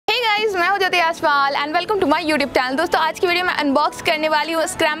Guys, मैं हूं ज्योति आसवाल and welcome to my YouTube channel. दोस्तों आज की वीडियो में अनबॉक्स करने वाली हूँ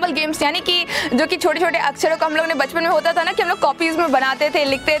स्क्रैम्बल गेम्स, यानी कि जो कि छोटे छोटे अक्षरों को हम लोग ने बचपन में होता था ना कि हम लोग कॉपीज में बनाते थे,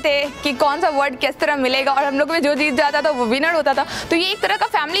 लिखते थे कि कौन सा वर्ड किस तरह मिलेगा और हम लोग में जो जीत जाता था वो विनर होता था। तो ये एक तरह का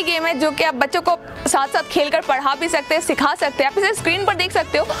फैमिली गेम है जो कि आप बच्चों को साथ साथ खेल कर पढ़ा भी सकते हैं, सिखा सकते हैं। आप इसे स्क्रीन पर देख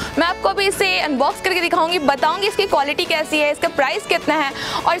सकते हो। मैं आपको अभी इसे अनबॉक्स करके दिखाऊंगी, बताऊंगी इसकी क्वालिटी कैसी है, इसका प्राइस कितना है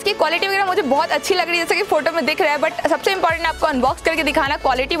और इसकी क्वालिटी वगैरह मुझे बहुत अच्छी लग रही है जैसे कि फोटो में दिख रहा है। बट सबसे इंपॉर्टेंट आपको अनबॉक्स करके दिखाना,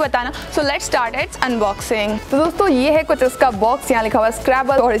 क्वालिटी बताना। So let's start it's unboxing. तो दोस्तों ये है कुछ इसका बॉक्स। यहाँ लिखा हुआ है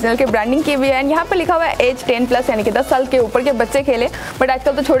स्क्रैबल, ओरिजिनल की ब्रांडिंग की भी है। यहाँ पर लिखा हुआ है एज 10+ यानी कि 10 साल के ऊपर के बच्चे खेले। बट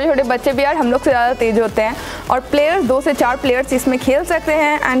आजकल तो छोटे छोटे बच्चे भी यार हम लोग से ज़्यादा तेज होते हैं और प्लेयर्स 2 से 4 प्लेयर्स इसमें खेल सकते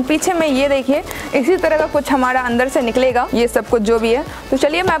हैं। एंड पीछे में ये देखिए इसी तरह का कुछ हमारा अंदर से निकलेगा, ये सब कुछ जो भी है। तो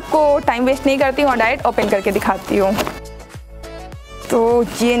चलिए मैं आपको टाइम वेस्ट नहीं करती हूँ और डायरेक्ट ओपन करके दिखाती हूँ। तो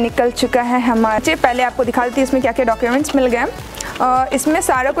ये निकल चुका है हमारे। पहले आपको दिखा देती हूँ इसमें क्या क्या डॉक्यूमेंट्स मिल गए। इसमें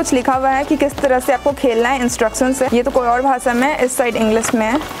सारा कुछ लिखा हुआ है कि किस तरह से आपको खेलना है, इंस्ट्रक्शन है। ये तो कोई और भाषा में, इस साइड इंग्लिश में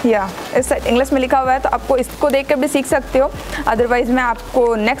है, या इस साइड इंग्लिश में लिखा हुआ है। तो आपको इसको देख कर भी सीख सकते हो। अदरवाइज़ मैं आपको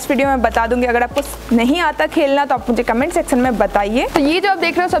नेक्स्ट वीडियो में बता दूंगी। अगर आपको नहीं आता खेलना तो आप मुझे कमेंट सेक्शन में बताइए। तो ये जो आप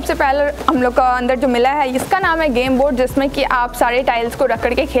देख रहे हो सबसे पहले हम लोग का अंदर जो मिला है इसका नाम है गेम बोर्ड, जिसमें कि आप सारे टाइल्स को रख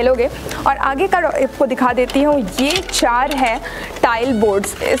करके खेलोगे। और आगे का आपको दिखा देती हूँ, ये 4 है टाइल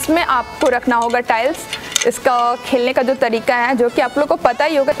बोर्ड्स। इसमें आपको रखना होगा टाइल्स। इसका खेलने का जो तरीका है जो कि आप लोग को पता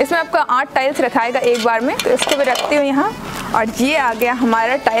ही होगा, इसमें आपका 8 टाइल्स रखाएगा एक बार में। तो इसको भी रखती हूँ यहाँ। और ये आ गया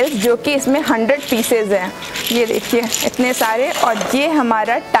हमारा टाइल्स जो कि इसमें 100 पीसेज हैं, ये देखिए इतने सारे। और ये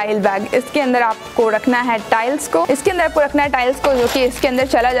हमारा टाइल बैग, इसके अंदर आपको रखना है टाइल्स को, इसके अंदर आपको रखना है टाइल्स को जो कि इसके अंदर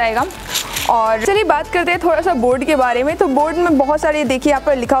चला जाएगा। और चलिए बात करते हैं थोड़ा सा बोर्ड के बारे में। तो बोर्ड में बहुत सारे देखिए यहाँ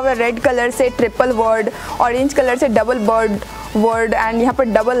पर लिखा हुआ है रेड कलर से ट्रिपल वर्ड, ऑरेंज कलर से डबल वर्ड एंड यहाँ पर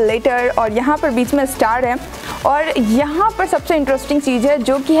डबल लेटर और यहाँ पर बीच में स्टार है। और यहाँ पर सबसे इंटरेस्टिंग चीज़ है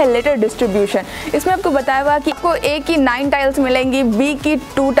जो कि है लेटर डिस्ट्रीब्यूशन। इसमें आपको बताया हुआ कि आपको ए की 9 टाइल्स मिलेंगी, बी की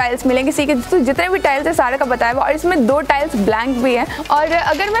 2 टाइल्स मिलेंगी, सी की तो जितने भी टाइल्स है सारे का बताया हुआ। और इसमें 2 टाइल्स ब्लैंक भी है। और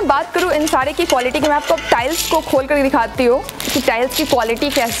अगर मैं बात करूँ इन सारे की क्वालिटी की, मैं आपको टाइल्स को खोल कर दिखाती हूँ कि टाइल्स की क्वालिटी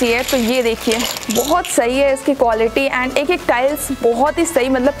कैसी है। तो ये देखिए बहुत सही है इसकी क्वालिटी। एंड एक एक टाइल्स बहुत ही सही,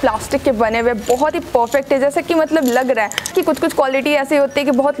 मतलब प्लास्टिक के बने हुए, बहुत ही परफेक्ट है। जैसे कि मतलब लग रहा है कि कुछ क्वालिटी ऐसी होती है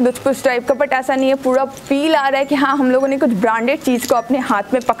कि बहुत लुच-पुच टाइप का, बट ऐसा नहीं है। पूरा फील आ रहा है कि हाँ हम लोगों ने कुछ ब्रांडेड चीज़ को अपने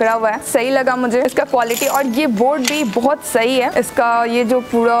हाथ में पकड़ा हुआ है। सही लगा मुझे इसका क्वालिटी। और ये बोर्ड भी बहुत सही है, इसका ये जो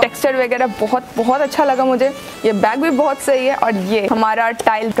पूरा टेक्सचर वगैरह बहुत अच्छा लगा मुझे। ये बैग भी बहुत सही है। और ये हमारा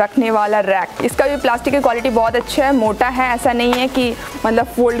टाइल रखने वाला रैक, इसका भी प्लास्टिक की क्वालिटी बहुत अच्छा है, मोटा है, ऐसा नहीं है कि मतलब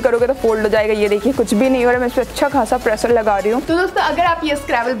फोल्ड करोगे तो फोल्ड हो जाएगा। ये देखिए कुछ भी नहीं हो रहा है, मैं इस पर अच्छा खासा प्रेशर लगा रही हूँ। तो दोस्तों अगर आप ये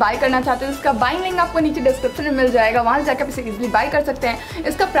स्क्रैबल बाय करना चाहते हो, इसका बाइंग लिंक आपको नीचे डिस्क्रिप्शन में मिल जाएगा, वहाँ से जाकर आप इसे इजीली बाय कर सकते हैं।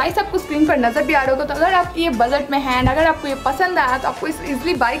 इसका प्राइस आपको स्क्रीन पर नजर भी आ रहा होगा। तो अगर आप ये बजट में है, अगर आपको ये पसंद आया तो आपको इसे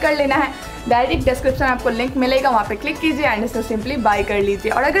इजीली बाय कर लेना है। डायरेक्ट डिस्क्रिप्शन में आपको लिंक मिलेगा, वहाँ पे क्लिक कीजिए एंड इसे सिंपली बाय कर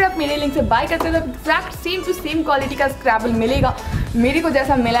लीजिए। और अगर आप मेरे लिंक से बाय करते हो तो exact same to same quality का स्क्रैबल मिलेगा, मेरे को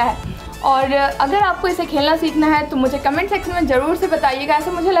जैसा मिला है। और अगर आपको इसे खेलना सीखना है तो मुझे कमेंट सेक्शन में ज़रूर से बताइएगा।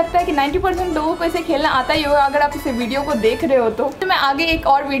 ऐसा मुझे लगता है कि 90% लोगों को इसे खेलना आता ही होगा अगर आप इसे वीडियो को देख रहे हो। तो मैं आगे एक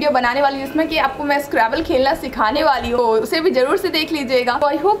और वीडियो बनाने वाली हूँ जिसमें कि आपको मैं स्क्रैबल खेलना सिखाने वाली हूँ, उसे भी ज़रूर से देख लीजिएगा। तो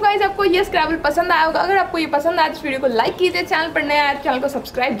आई होप गाइस आपको ये स्क्रैबल पसंद आया होगा। अगर आपको ये पसंद आया तो इस वीडियो को लाइक कीजिए, चैनल पर नया आया तो चैनल को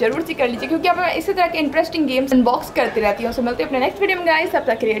सब्सक्राइब जरूर से कर लीजिए, क्योंकि अब मैं इसी तरह के इंटरेस्टिंग गेम्स अनबॉक्स करती रहती हूँ। सो मिलते हैं अपने नेक्स्ट वीडियो में गाइस, तब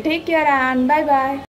तक के लिए take care and bye bye.